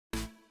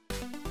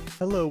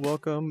Hello,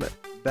 welcome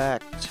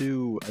back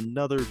to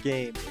another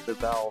game in the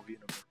Valve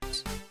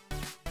universe.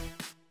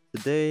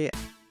 Today,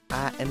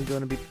 I am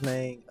going to be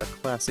playing a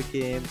classic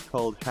game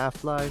called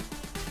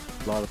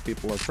Half-Life. A lot of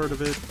people have heard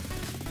of it.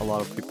 A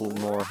lot of people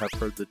more have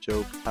heard the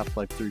joke,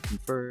 Half-Life 3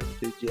 confirmed,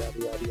 yada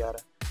yada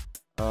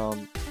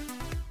yada.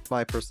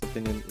 My personal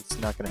opinion, it's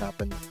not going to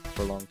happen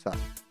for a long time.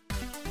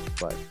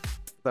 But,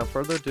 without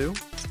further ado,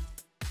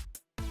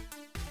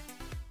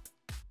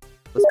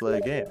 let's play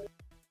a game.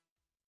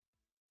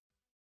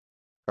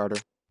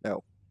 Carter,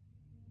 no.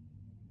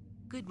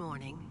 Good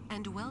morning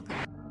and welcome.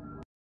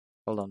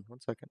 Hold on, 1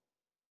 second.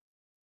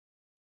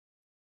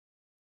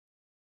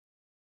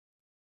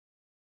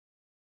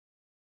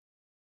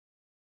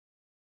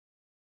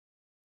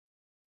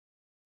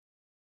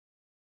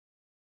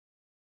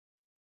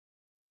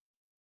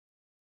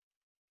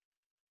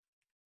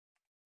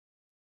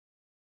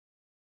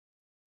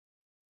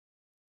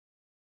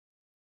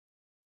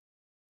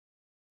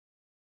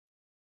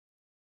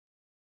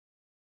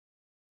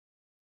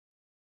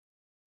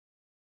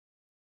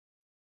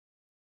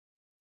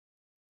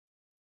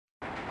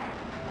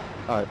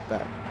 Alright,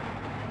 back.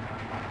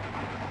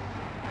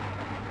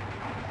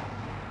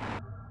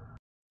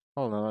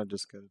 Hold on, I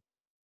just got it.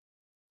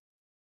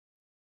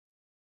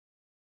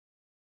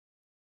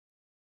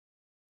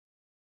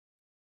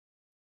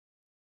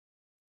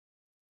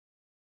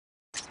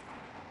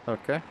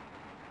 Okay.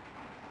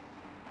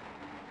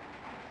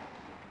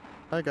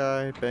 Hi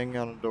guy, banging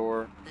on a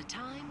door. The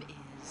time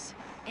is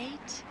 8:47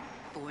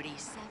 a.m.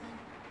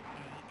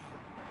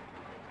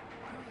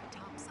 Current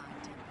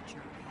topside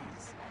temperature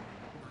is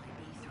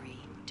 93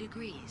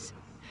 degrees,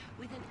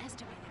 with an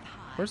estimated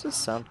high. Where's this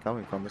sound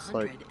coming from? It's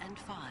like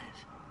 105.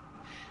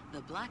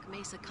 The Black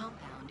Mesa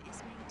compound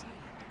is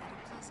maintained at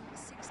a pleasant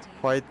 68.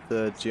 quite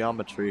the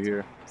geometry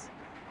here.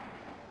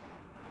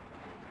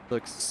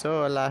 Looks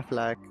so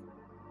lifelike.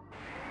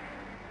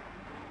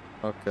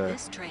 Okay.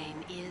 This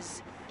train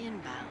is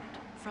inbound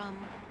from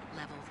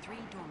level 3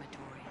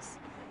 dormitories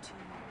to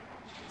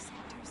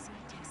Sector C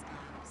test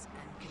labs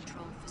and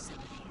control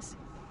facilities.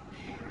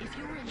 If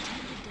your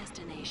intended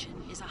destination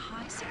is a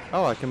high security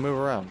Oh, I can move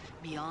around.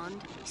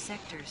 beyond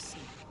Sector C,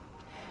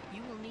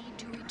 you will need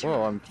to return.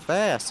 Whoa, I'm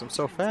fast. I'm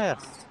so to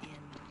fast. in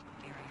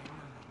Area 9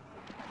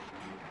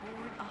 and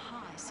board a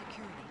high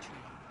security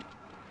train.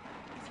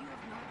 If you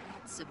have not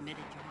yet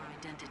submitted your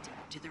identity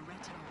to the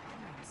retinal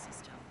clearance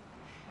system,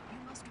 you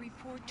must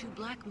report to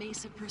Black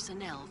Mesa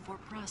personnel for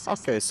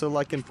processing. Okay, so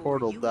like in before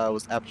Portal, you that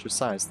was enter Aperture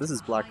Science. This is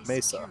the Black high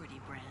Mesa, security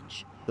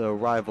branch the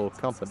rival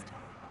company. system.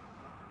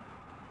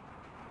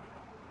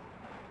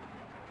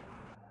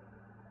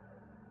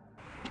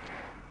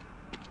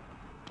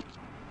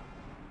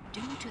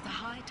 Due to the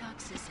high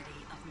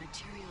toxicity of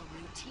material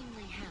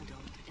routinely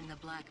handled in the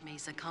Black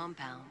Mesa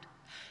compound,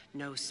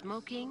 no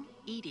smoking,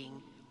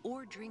 eating,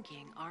 or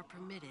drinking are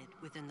permitted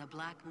within the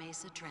Black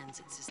Mesa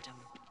transit system.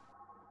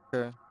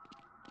 Okay.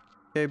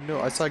 Gabe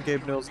Newell. I saw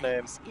Gabe Newell's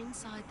name.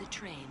 Inside the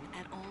train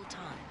at all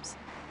times.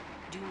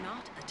 Do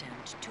not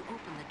attempt to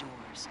open the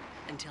doors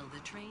until the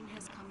train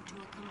has come to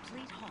a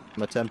complete halt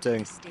I'm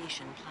attempting. at the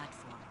station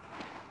platform.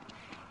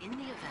 In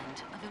the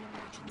event of an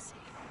emergency,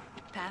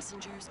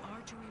 passengers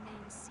are to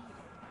remain seated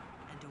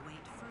and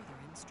await further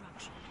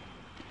instruction.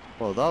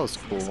 Well, that was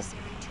cool.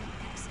 Necessary to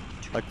exit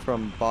the train. Like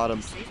from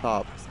bottom to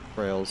top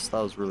rails.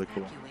 That was really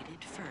cool.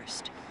 Evacuated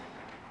first.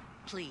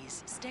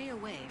 Please stay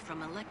away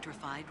from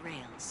electrified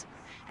rails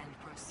and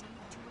proceed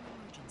to an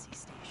emergency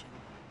station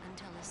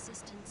until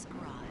assistance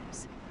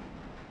arrives.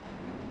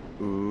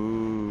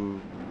 Ooh.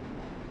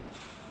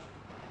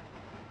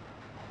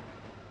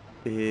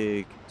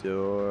 Big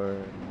door.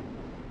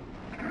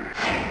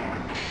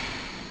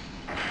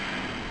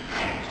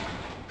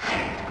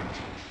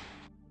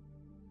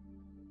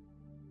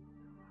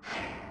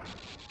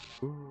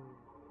 Ooh.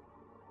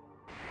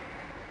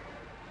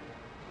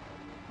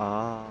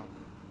 Ah,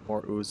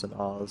 more oohs and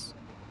ahs.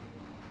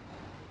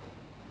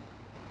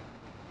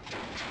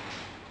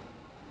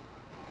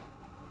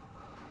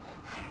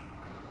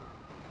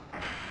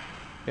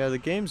 Yeah, the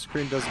game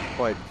screen doesn't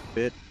quite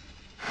fit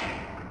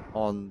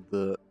on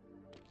the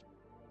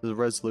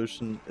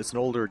resolution. It's an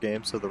older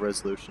game, so the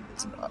resolution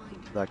isn't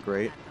that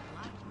great.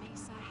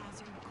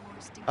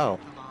 Oh,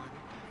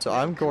 so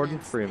I'm Gordon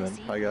Freeman,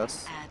 I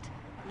guess. At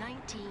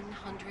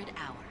 1900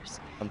 hours.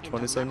 I'm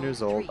 27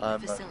 years old. I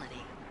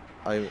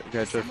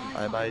graduated from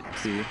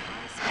MIT.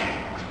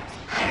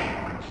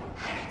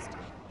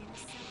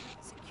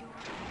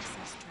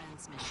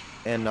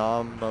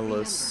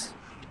 Anomalous.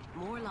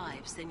 More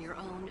lives than your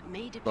own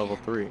may depend Level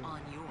 3. on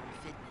your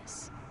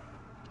fitness.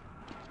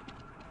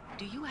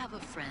 Do you have a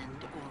friend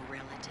or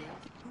relative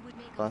who would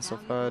make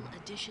Classified. a valuable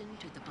addition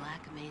to the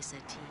Black Mesa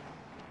team?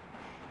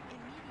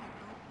 Immediate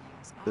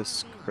openings are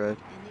Discret.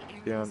 available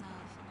in the Yeah. areas of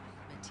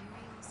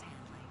materials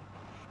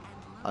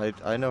handling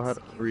and I know how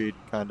to read,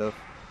 kind of.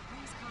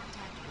 Please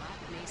contact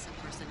Black Mesa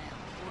personnel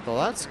for Well,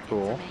 that's further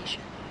cool.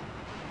 information.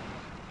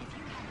 If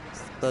you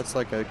have a That's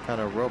like a kind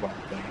of robot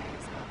thing.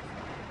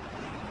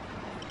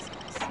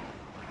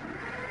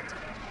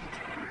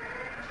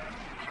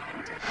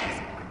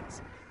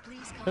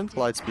 Shouldn't the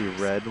lights be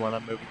red when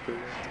I'm moving through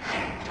here?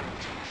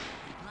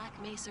 The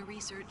Black Mesa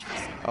Research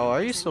Facility. Oh,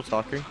 are you is still an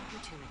equal talking?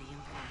 opportunity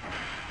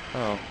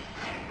employer. Oh.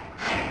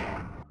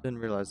 Didn't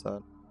realize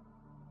that.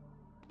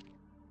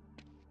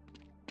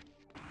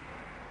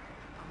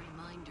 A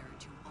reminder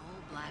to all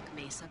Black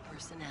Mesa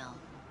personnel.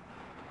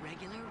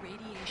 Regular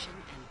radiation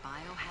and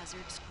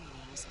biohazard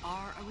screenings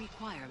are a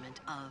requirement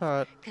of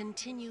Alright.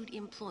 continued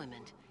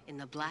employment in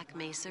the Black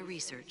Mesa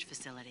Research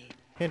Facility.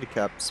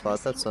 Handicap spot,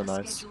 that's so Missing a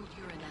nice. scheduled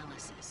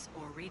urinalysis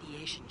or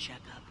radiation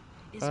checkup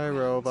is Hi, grounds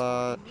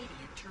robot. for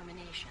immediate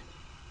termination.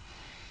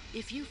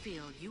 If you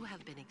feel you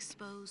have been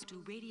exposed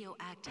to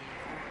radioactive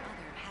or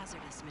other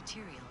hazardous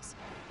materials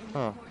in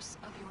the course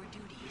of your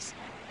duties,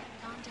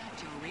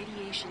 contact your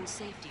radiation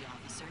safety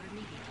officer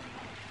immediately.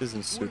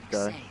 Business suit Work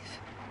guy. safe.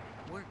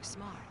 Work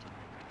smart.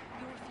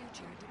 Your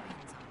future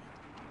depends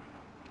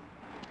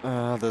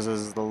on it. This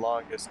is the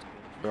longest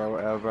intro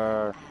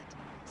ever. At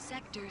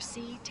Sector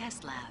C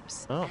test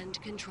labs Oh, and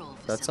control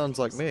facilities. that sounds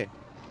like me.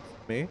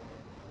 Me?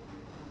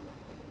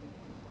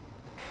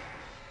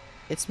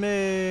 It's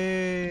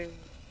me!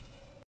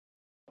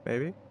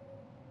 Maybe?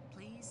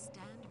 Please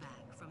stand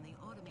back from the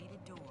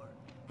automated door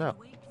No. and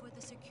wait for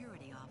the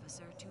security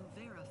officer to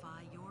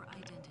verify your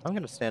identity. I'm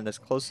gonna stand as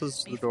close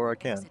as the Before door I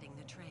can. exiting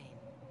the train,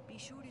 be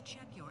sure to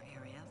check your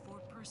area for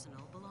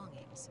personal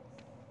belongings.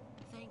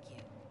 Thank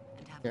you,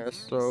 and have a You're very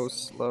so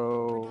safe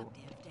slow. and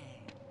productive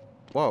day.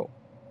 Whoa.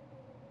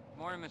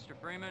 Morning, Mr.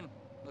 Freeman.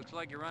 Looks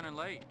like you're running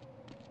late.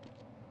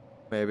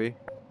 Maybe.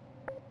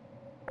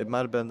 It might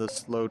have been the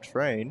slow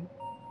train.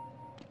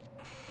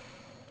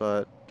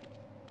 But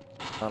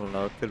I don't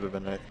know, it could have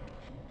been anything.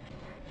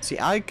 See,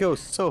 I go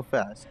so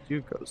fast,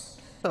 you go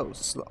so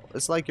slow.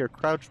 It's like you're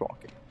crouch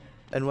walking.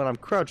 And when I'm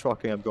crouch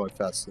walking, I'm going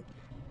faster.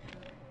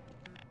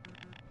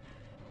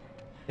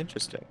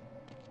 Interesting.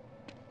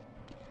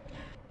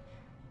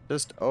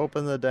 Just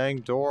open the dang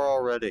door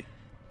already.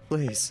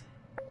 Please.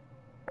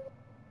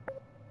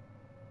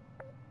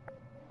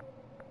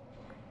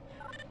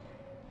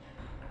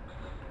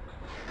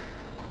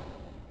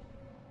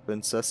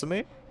 Open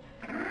sesame?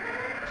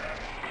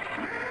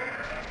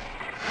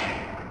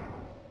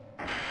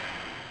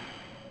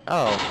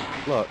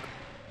 Oh, look.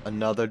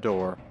 Another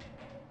door.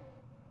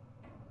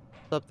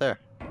 What's up there?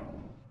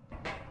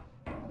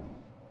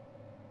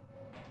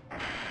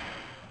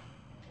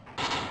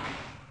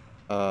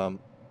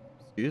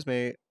 Excuse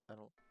me. I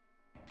don't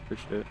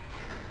appreciate it.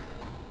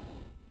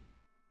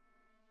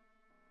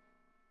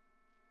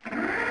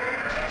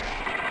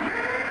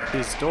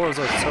 These doors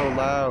are so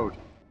loud.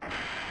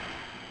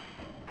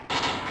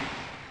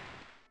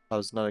 I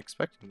was not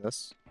expecting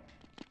this.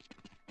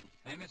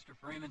 Hey, Mr.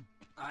 Freeman.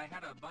 I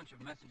had a bunch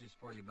of messages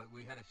for you, but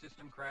we had a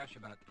system crash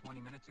about 20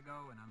 minutes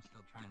ago, and I'm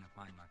still trying to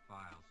find my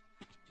files.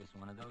 Just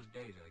one of those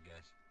days, I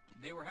guess.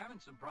 They were having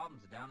some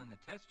problems down in the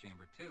test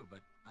chamber, too, but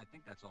I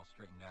think that's all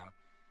straightened out.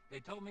 They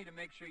told me to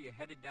make sure you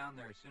headed down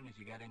there as soon as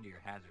you got into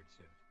your hazard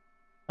suit.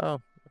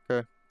 Oh,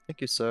 okay. Thank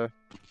you, sir.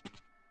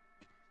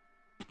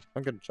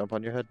 I'm gonna jump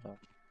on your head now.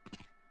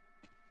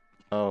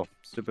 Oh,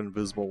 stupid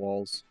invisible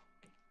walls.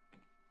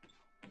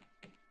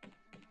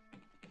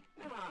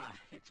 Ah,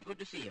 it's good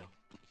to see you.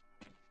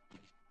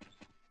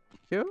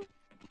 You?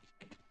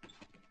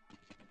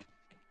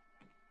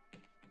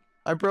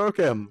 I broke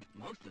him!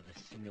 Most of the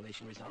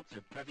simulation results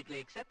are perfectly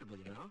acceptable,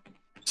 you know.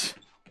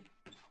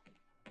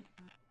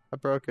 I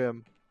broke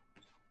him.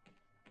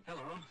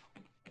 Hello.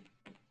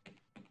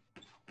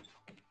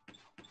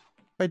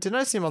 Wait, didn't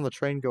I see him on the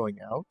train going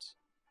out?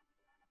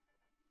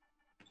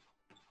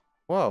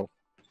 Whoa.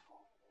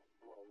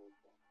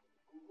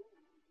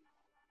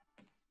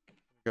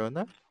 Go in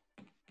there?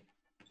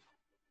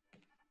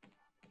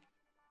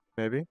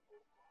 Maybe?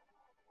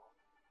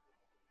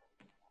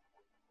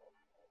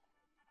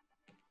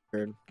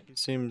 Weird. He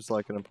seems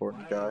like an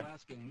important Why are guy. you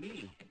asking me?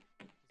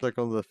 He's like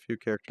one of the few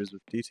characters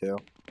with detail.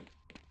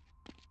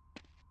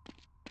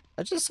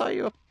 I just saw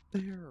you up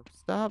there.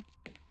 Stop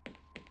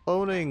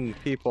cloning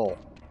people.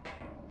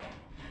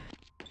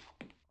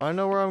 I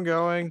know where I'm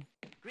going.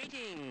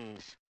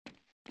 Greetings.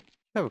 You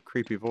have a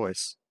creepy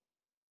voice.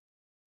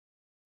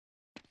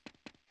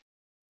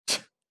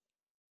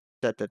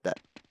 that.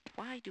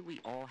 Why do we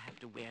all have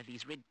to wear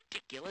these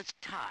ridiculous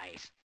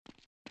ties?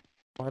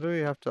 Why do we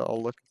have to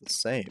all look the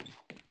same?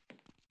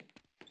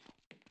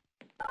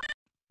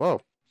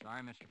 Whoa.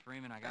 Sorry, Mr.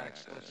 Freeman, I got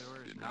explicit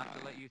orders not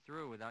to let you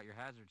through without your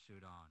hazard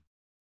suit on.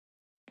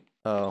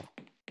 Oh.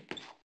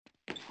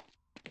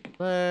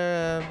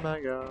 Where am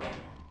I going?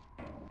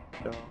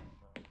 Don't know.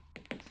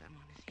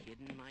 Someone has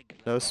hidden my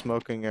glove. No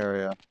smoking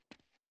area.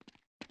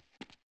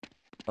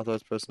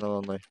 Authorized personnel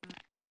only.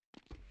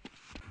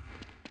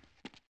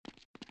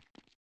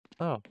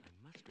 Oh.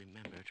 I must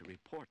remember to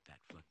report that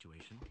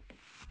fluctuation.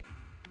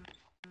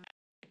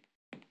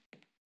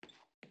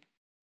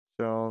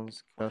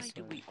 Jones, Why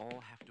Kessler. do we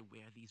all have to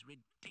wear these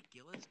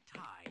ridiculous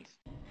ties?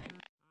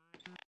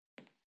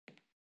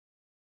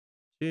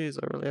 Jeez,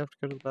 I really have to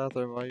go to the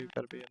bathroom. Why you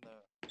gotta be in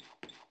there?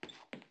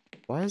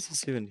 Why is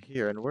this even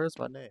here? And where's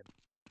my name?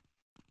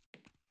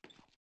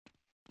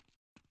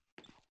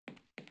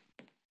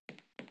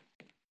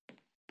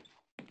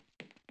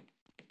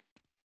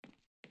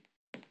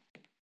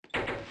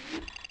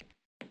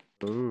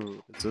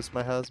 Ooh, is this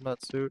my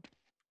hazmat suit?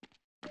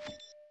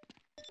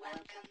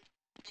 Welcome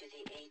to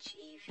the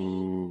HEV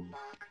Ooh.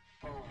 Mark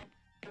IV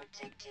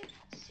protective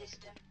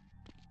system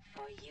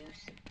for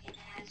use in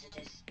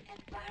hazardous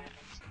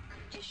environment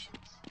conditions.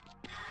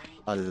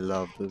 I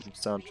love the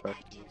High-impact soundtrack to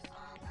reactive this.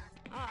 armor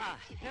Ah,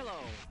 activated. hello.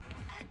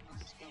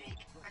 Atmospheric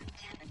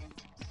contaminant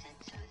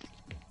sensors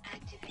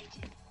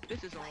activated.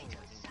 This is all.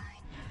 Vital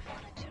sign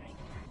monitoring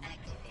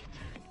activated.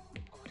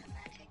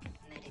 Automatic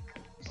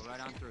medical Go right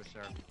on through,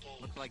 sir.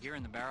 engaged. Looks like you're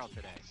in the barrel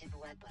today. Defensive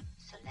weapon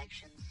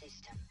selection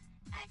system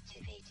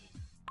activated.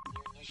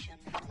 Munition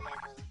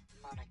level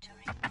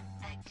monitoring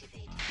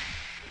activated.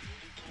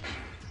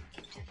 Communications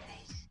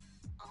interface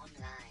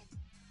online.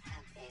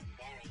 Have a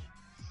very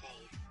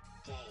safe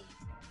day.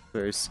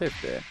 Very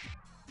safe day.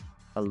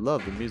 I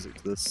love the music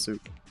to this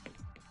suit.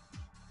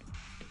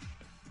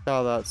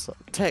 Oh, that's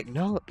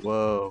techno.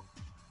 Whoa.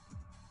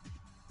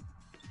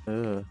 Ugh.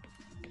 I'm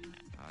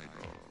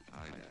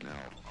now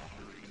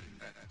operating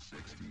at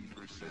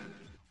 60%.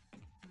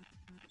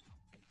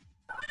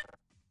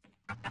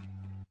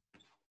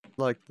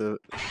 Like the.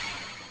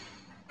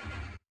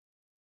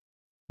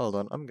 Hold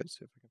on, I'm gonna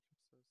see if I can fix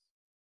this.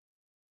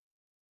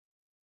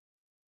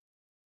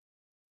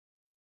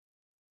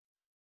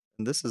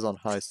 And this is on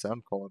high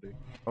sound quality.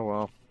 Oh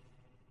wow.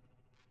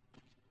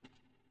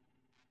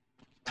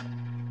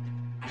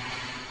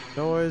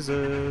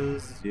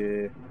 Noises,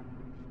 yeah.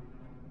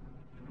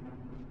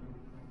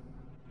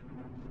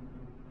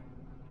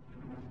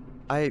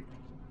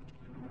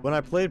 When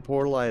I played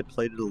Portal, I had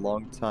played it a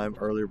long time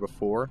earlier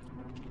before,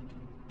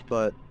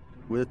 but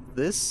with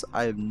this,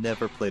 I've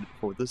never played it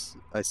before. This,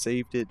 I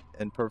saved it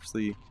and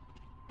purposely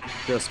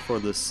just for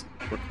this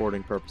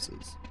recording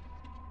purposes.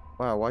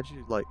 Wow, why'd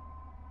you like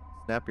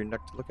snap your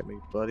neck to look at me,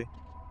 buddy?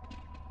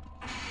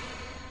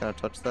 Can I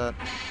touch that?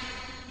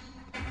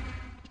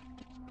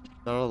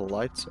 Not all the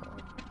lights are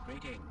on.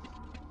 Greetings.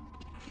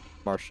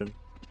 Martian.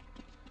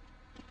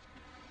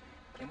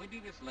 Can we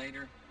do this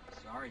later?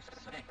 Sorry,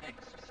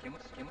 thanks.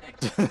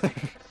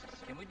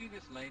 Can we do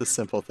this later? The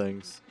simple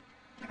things.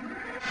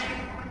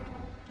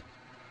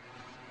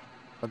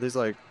 Are these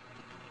like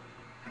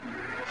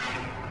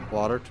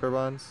water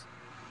turbines?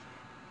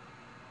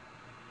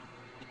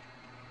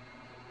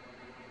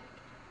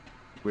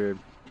 Weird.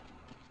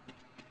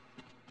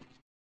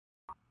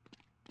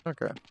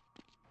 Okay.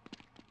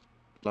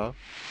 Hello?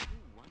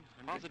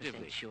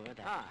 Positively sure that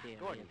theory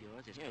Gordon, of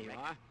yours is here you correct.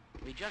 are.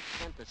 We just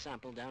sent the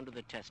sample down to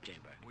the test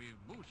chamber. We've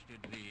boosted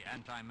the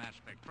anti-mass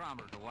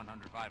spectrometer to 105%.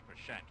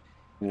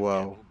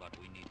 Whoa. But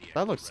we need the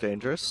That looks extra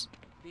dangerous.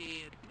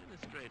 The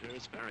administrator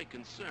is very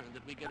concerned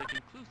that we get a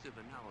conclusive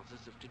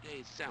analysis of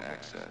today's sample.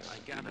 Access I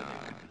gather they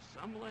denied. went to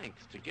some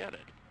lengths to get it.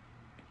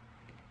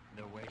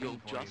 They're waiting You'll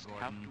for just you,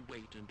 have Gordon, to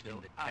wait until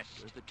in the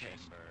after test the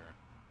test. chamber.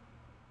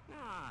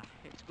 Ah,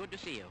 it's good to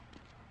see you.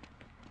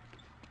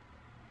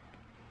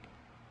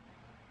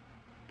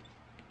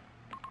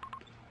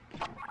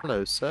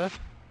 Hello, sir.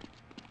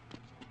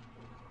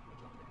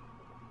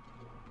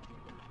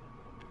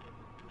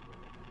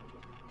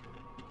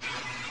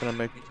 Can I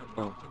make... It's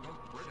Oh. about to go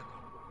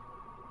critical.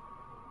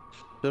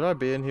 Should I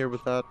be in here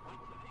with that? What the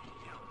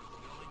hell is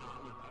going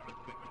on with our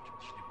equipment?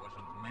 It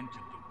wasn't meant to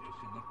do this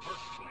in the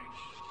first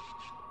place.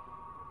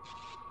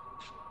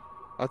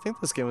 I think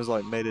this game was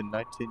like made in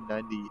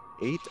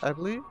 1998, I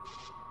believe.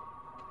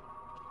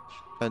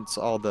 Hence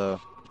all the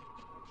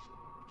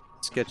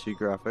sketchy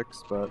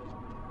graphics, but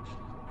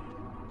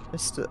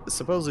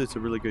supposedly it's a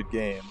really good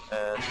game,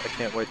 and I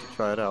can't wait to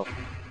try it out.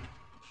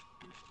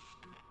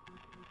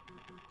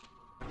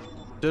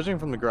 Judging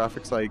from the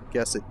graphics, I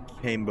guess it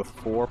came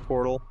before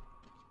Portal.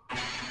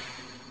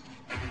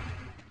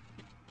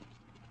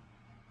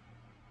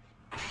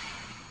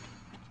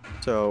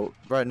 So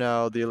right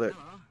now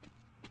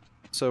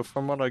so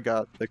from what I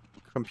got, the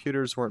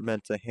computers weren't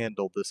meant to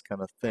handle this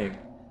kind of thing,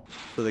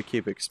 so they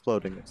keep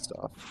exploding and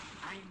stuff.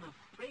 I'm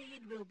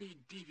afraid we'll be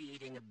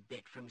deviating a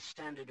bit from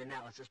standard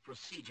analysis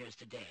procedures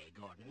today,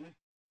 Gordon.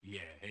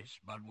 Yes,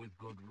 but with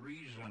good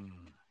reason.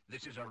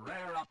 This is a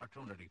rare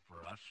opportunity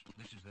for us.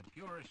 This is the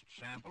purest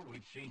sample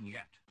we've seen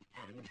yet.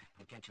 And,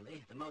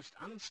 potentially, the most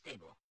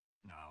unstable.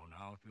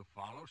 Now, if you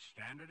follow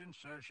standard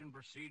insertion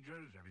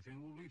procedures,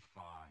 everything will be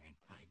fine.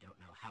 I don't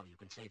know how you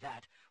can say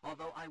that,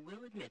 although I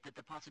will admit that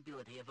the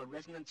possibility of a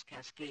resonance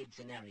cascade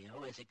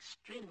scenario is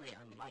extremely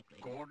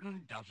unlikely.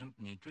 Gordon doesn't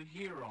need to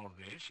hear all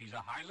this. He's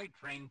a highly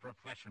trained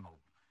professional.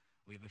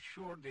 We've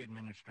assured the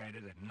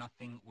administrator that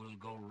nothing will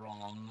go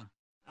wrong.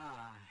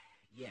 Ah,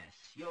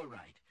 yes, you're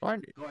right.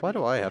 Why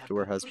do I have to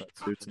wear complete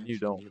hazmat suits and you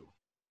confidence in don't? you.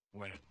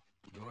 Well,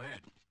 go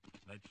ahead.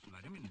 Let's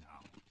let him in now.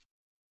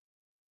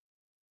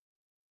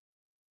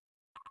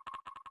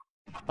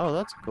 Oh,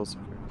 that's a cool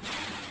security.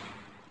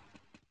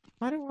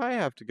 Why do I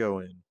have to go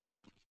in?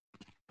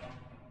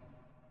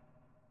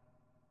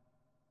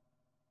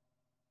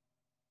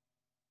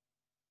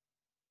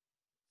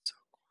 So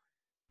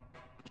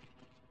quiet.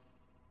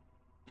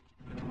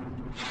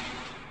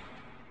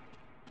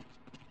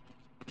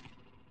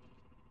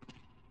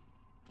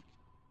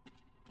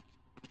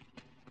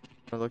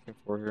 What am I looking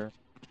for here?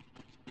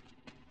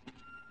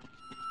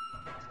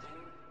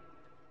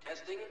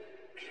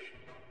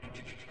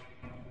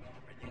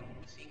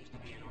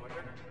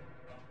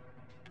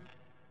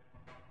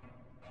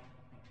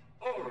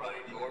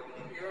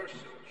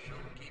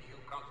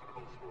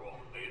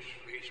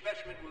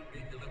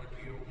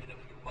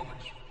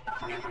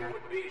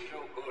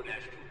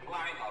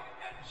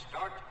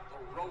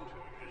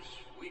 rotors,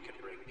 we can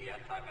bring the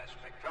anti-mass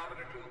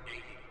spectrometer to 80%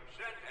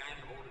 and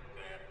hold it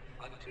there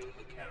until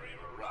the carrier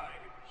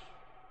arrives.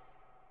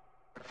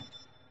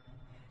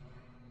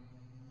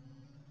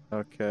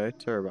 Okay,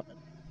 turbine.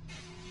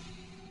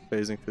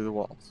 Phasing through the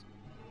walls.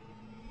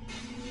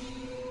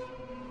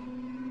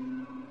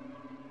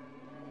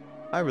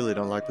 I really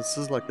don't like this.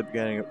 This is like the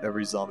beginning of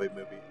every zombie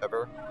movie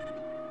ever.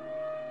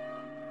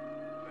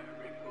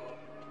 Very good.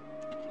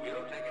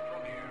 We'll take it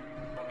from here.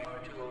 From here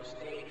to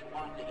stage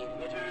 1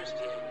 emitters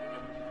in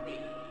 3,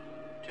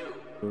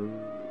 2, Ooh.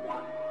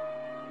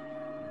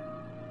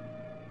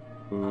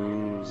 1.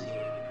 Ooh.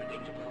 Seeing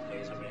predictable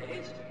phase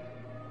arrays.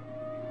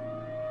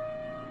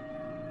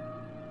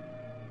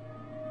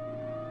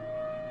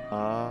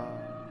 Ah.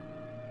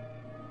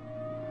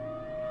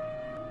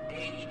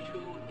 Stage 2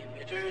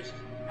 emitters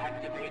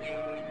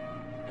activating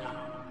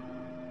now.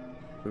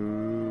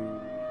 Ooh.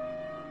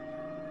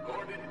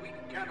 Gordon, we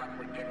cannot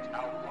predict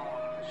how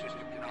long the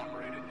system can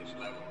operate at this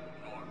level,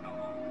 nor how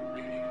long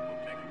the reading will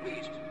take.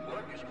 Please,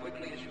 work as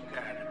quickly as you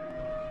can.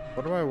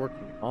 What am I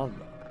working on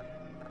though?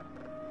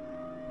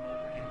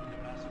 Overhead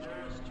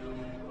capacitors to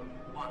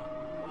 105%.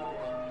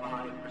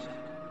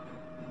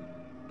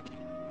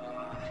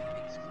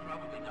 It's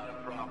probably not a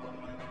problem.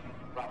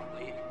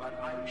 Probably, but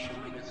I'm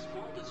showing a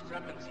small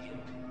discrepancy in...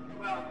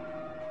 Well,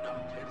 no,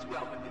 it's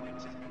well within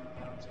acceptable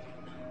bounds.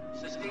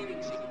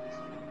 Sustaining signals.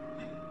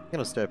 I'm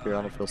gonna stay up here.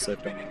 I don't feel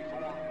safe Been down here.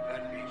 informed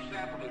that the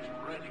sample is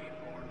ready,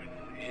 Gordon.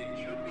 It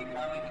should be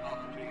coming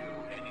up to you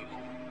any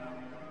moment now.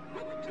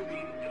 Look to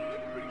the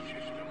delivery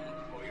system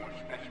for your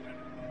specimen.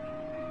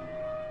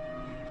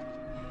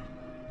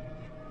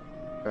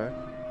 Okay.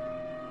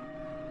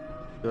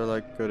 Do I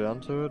like go down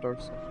to it or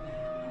something?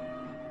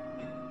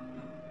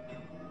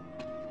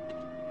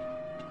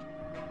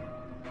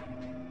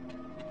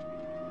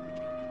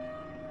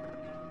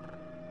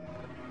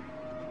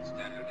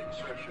 Standard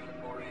insertion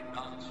for a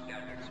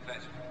non-standard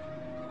specimen.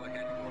 Go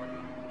ahead,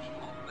 Gordon.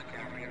 Slot the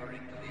carrier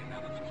into the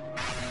analysis.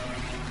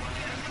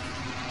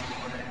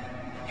 Gordon,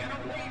 get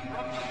away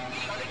from the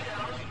shutting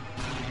down.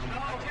 No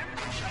attempt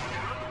to shut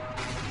down.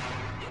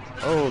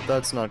 Oh,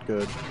 that's not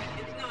good. It's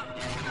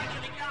not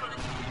shutting down.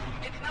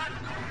 It's not...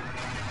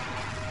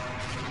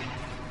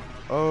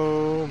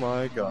 Oh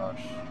my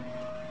gosh.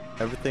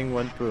 Everything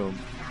went boom.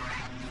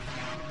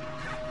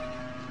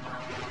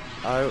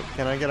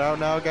 Can I get out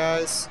now,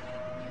 guys?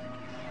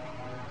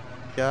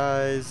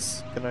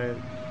 Guys, can I...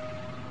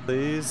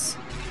 Please?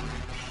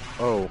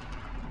 Oh.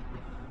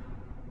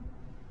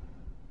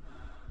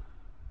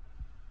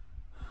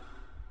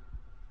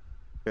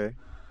 Okay.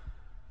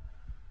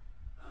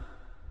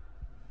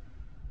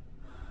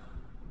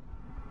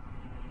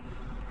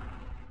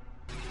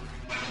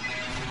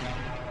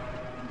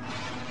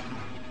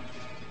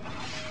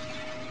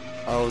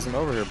 I wasn't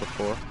over here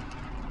before.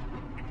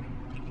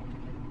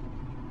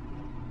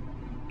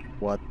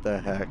 What the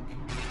heck?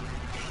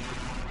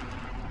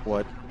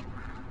 What?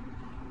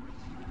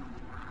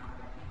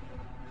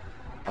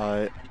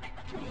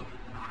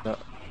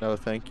 No,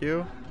 thank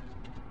you.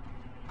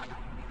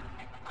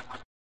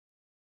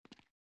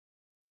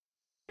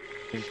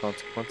 In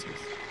consequences.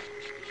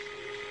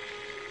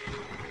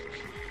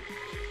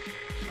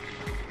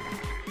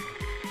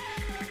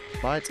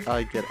 Might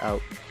I get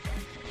out?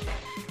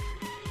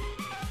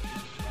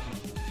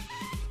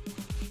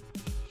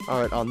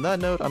 Alright, on that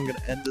note, I'm gonna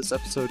end this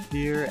episode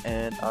here,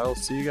 and I'll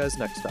see you guys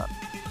next time.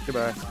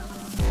 Goodbye.